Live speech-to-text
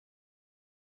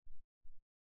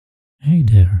Hey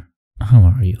there, how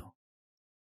are you?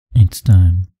 It's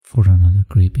time for another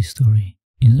creepy story,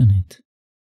 isn't it?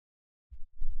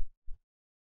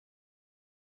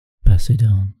 Pass it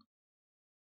on.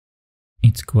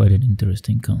 It's quite an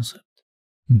interesting concept.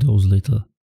 Those little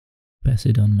pass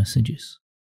it on messages.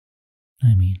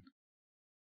 I mean,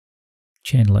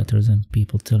 chain letters and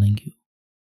people telling you,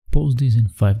 post this in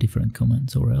 5 different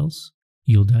comments or else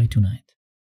you'll die tonight.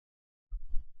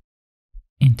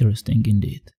 Interesting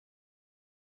indeed.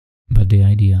 But the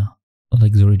idea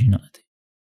lacks originality.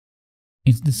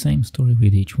 It's the same story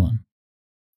with each one.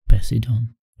 Pass it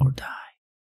on or die.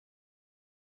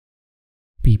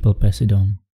 People pass it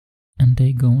on, and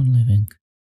they go on living.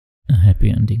 A happy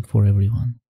ending for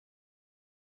everyone.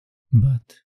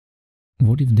 But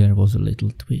what if there was a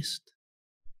little twist?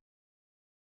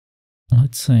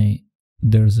 Let's say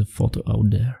there's a photo out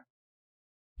there.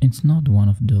 It's not one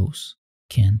of those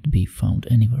can't be found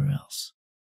anywhere else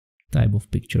type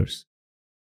of pictures.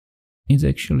 It's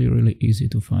actually really easy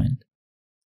to find.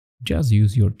 Just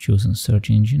use your chosen search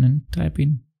engine and type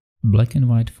in black and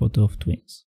white photo of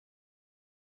twins.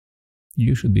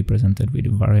 You should be presented with a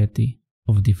variety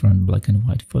of different black and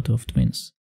white photo of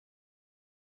twins.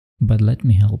 But let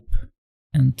me help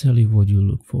and tell you what you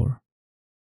look for.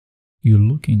 You're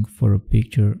looking for a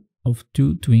picture of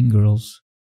 2 twin girls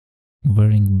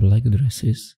wearing black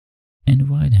dresses and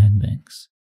white headbands.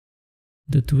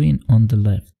 The twin on the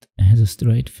left has a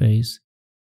straight face,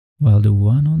 while the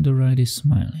one on the right is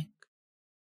smiling.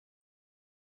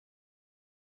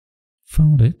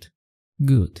 Found it?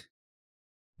 Good.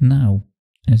 Now,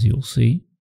 as you'll see,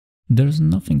 there's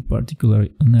nothing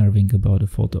particularly unnerving about the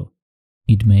photo.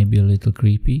 It may be a little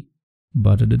creepy,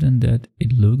 but other than that,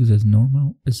 it looks as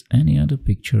normal as any other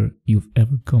picture you've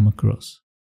ever come across.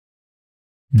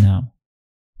 Now,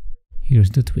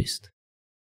 here's the twist.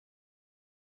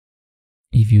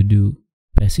 If you do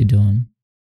pass it on,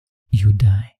 you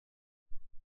die.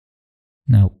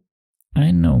 Now,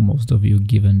 I know most of you,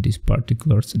 given this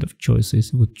particular set of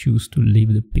choices, would choose to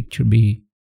leave the picture be.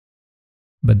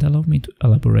 But allow me to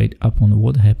elaborate upon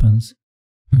what happens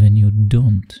when you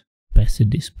don't pass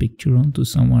this picture on to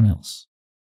someone else.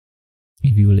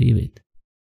 If you leave it.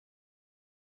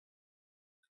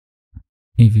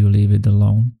 If you leave it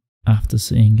alone after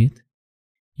seeing it,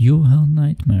 you'll have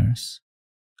nightmares.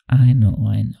 I know.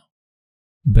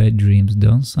 Bad dreams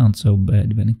don't sound so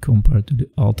bad when compared to the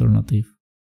alternative.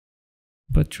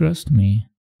 But trust me,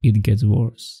 it gets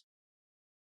worse.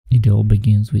 It all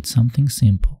begins with something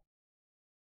simple.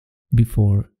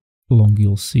 Before long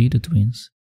you'll see the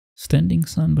twins standing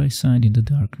side by side in the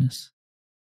darkness.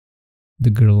 The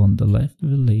girl on the left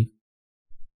will leave,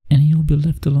 and you'll be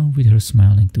left alone with her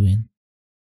smiling twin.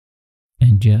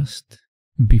 And just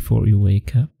before you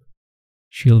wake up,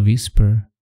 she'll whisper,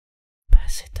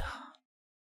 "Pass it on."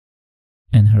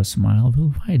 And her smile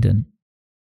will widen,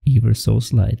 ever so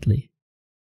slightly.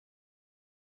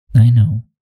 I know,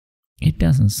 it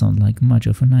doesn't sound like much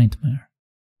of a nightmare.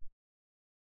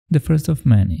 The first of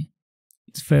many.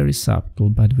 It's very subtle,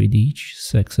 but with each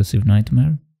successive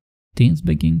nightmare, things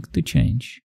begin to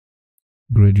change.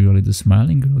 Gradually the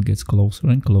smiling girl gets closer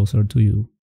and closer to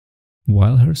you,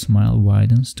 while her smile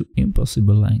widens to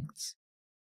impossible lengths.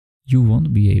 You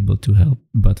won't be able to help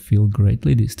but feel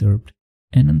greatly disturbed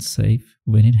and unsafe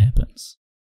when it happens.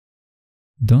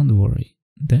 Don't worry,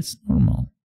 that's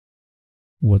normal.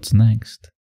 What's next?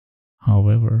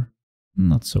 However,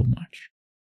 not so much.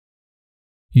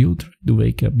 You'll try to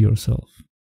wake up yourself.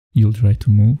 You'll try to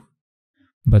move,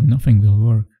 but nothing will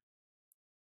work.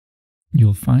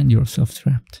 You'll find yourself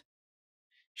trapped.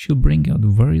 She'll bring out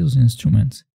various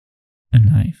instruments, a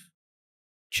knife,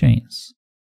 chains,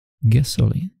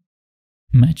 gasoline,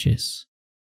 matches,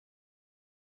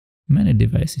 many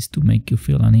devices to make you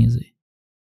feel uneasy.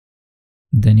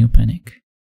 Then you panic.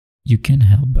 You can't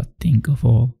help but think of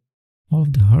all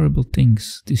of the horrible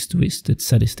things this twisted,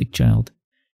 sadistic child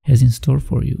has in store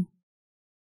for you.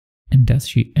 And does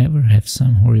she ever have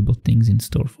some horrible things in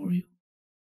store for you?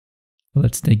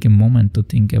 Let's take a moment to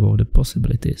think about the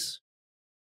possibilities.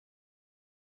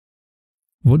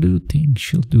 What do you think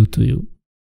she'll do to you?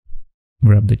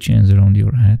 Wrap the chains around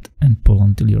your head and pull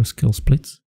until your skull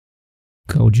splits?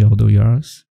 Gouge out your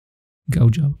eyes?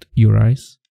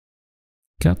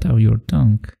 Cut out your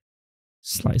tongue?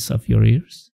 Slice off your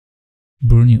ears?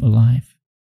 Burn you alive,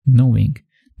 knowing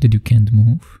that you can't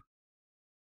move?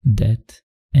 That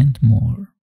and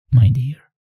more, my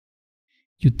dear.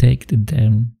 You take the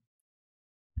damn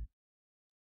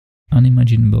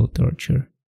unimaginable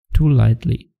torture too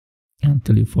lightly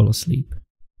until you fall asleep.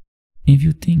 If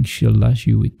you think she'll lash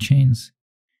you with chains,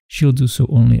 She'll do so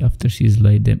only after she's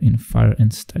laid them in fire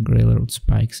and stuck railroad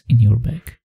spikes in your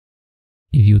back.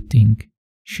 If you think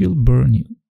she'll burn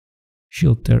you,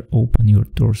 she'll tear open your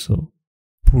torso,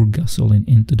 pour gasoline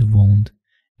into the wound,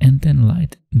 and then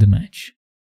light the match.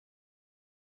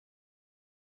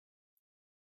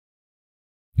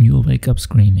 You'll wake up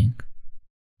screaming.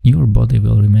 Your body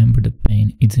will remember the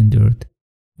pain it's endured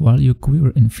while you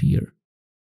quiver in fear.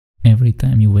 Every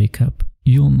time you wake up,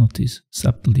 you'll notice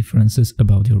subtle differences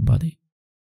about your body.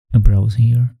 A bruise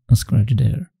here, a scratch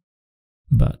there.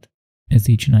 But as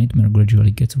each nightmare gradually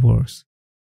gets worse,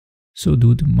 so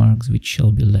do the marks which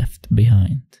shall be left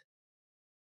behind.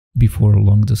 Before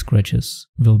long the scratches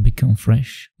will become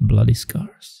fresh, bloody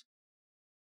scars.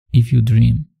 If you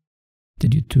dream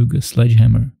that you took a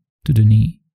sledgehammer to the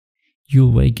knee,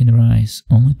 you'll wake and rise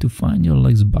only to find your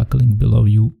legs buckling below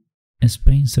you as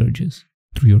pain surges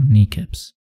through your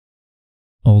kneecaps.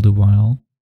 All the while,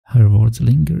 her words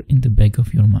linger in the back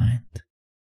of your mind.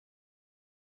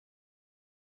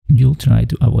 You'll try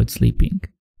to avoid sleeping,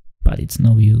 but it's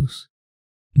no use.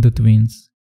 The twins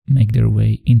make their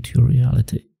way into your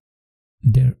reality.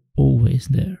 They're always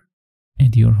there,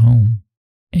 at your home,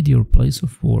 at your place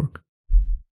of work,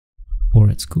 or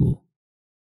at school.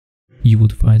 You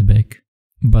would fight back,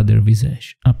 but their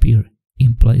visages appear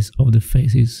in place of the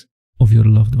faces of your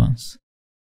loved ones.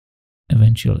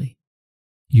 Eventually,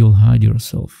 you'll hide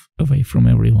yourself away from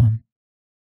everyone,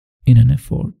 in an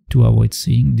effort to avoid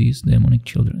seeing these demonic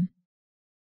children.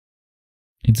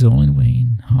 It's all in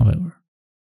vain, however.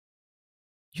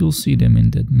 You'll see them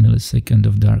in that millisecond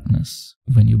of darkness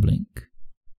when you blink.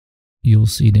 You'll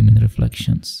see them in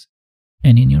reflections,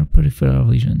 and in your peripheral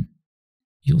vision,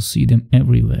 you'll see them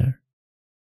everywhere.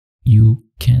 You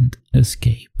can't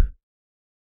escape.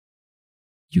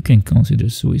 You can consider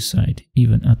suicide,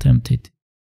 even attempt it,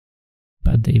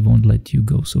 but they won't let you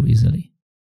go so easily.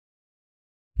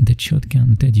 That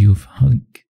shotgun that you've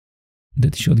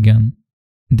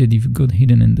got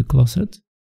hidden in the closet,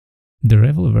 the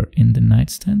revolver in the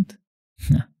nightstand,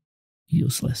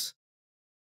 useless.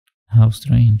 How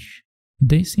strange,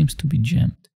 they seem to be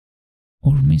jammed,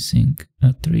 or missing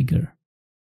a trigger.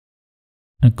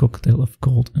 A cocktail of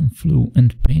cold and flu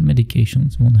and pain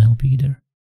medications won't help either.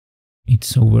 It's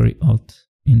so very odd,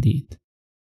 indeed,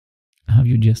 how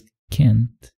you just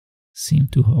can't seem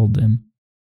to hold them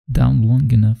down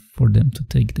long enough for them to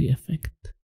take the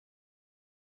effect.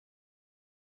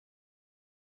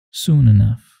 Soon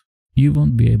enough, you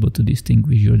won't be able to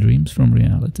distinguish your dreams from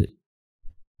reality.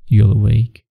 You'll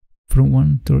awake from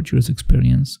one torturous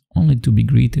experience only to be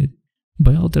greeted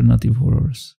by alternative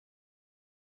horrors.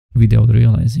 Without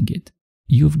realizing it,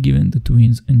 you've given the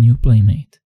twins a new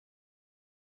playmate.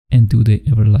 And do they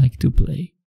ever like to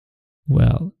play?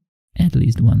 Well, at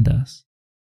least one does.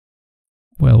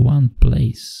 While one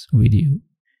plays with you,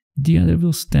 the other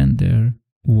will stand there,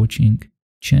 watching,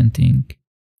 chanting,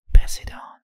 "Pass it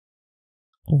on,"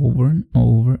 over and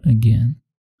over again,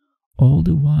 all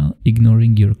the while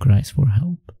ignoring your cries for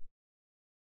help.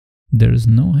 There's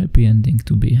no happy ending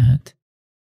to be had.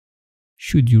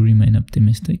 Should you remain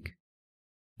optimistic,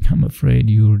 I'm afraid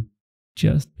you're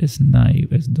just as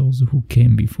naive as those who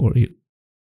came before you.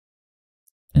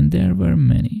 And there were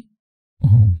many,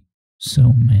 oh,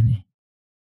 so many.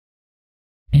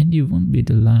 And you won't be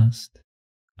the last.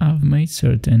 I've made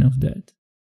certain of that.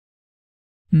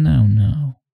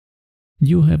 Now,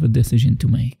 you have a decision to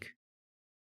make.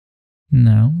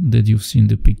 Now that you've seen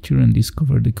the picture and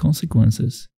discovered the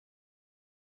consequences,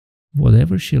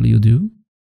 whatever shall you do?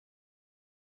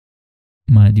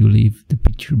 Might you leave the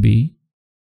picture be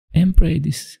and pray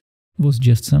this was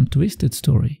just some twisted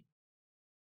story?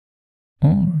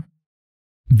 Or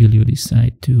will you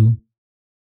decide to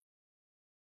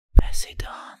pass it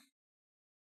on?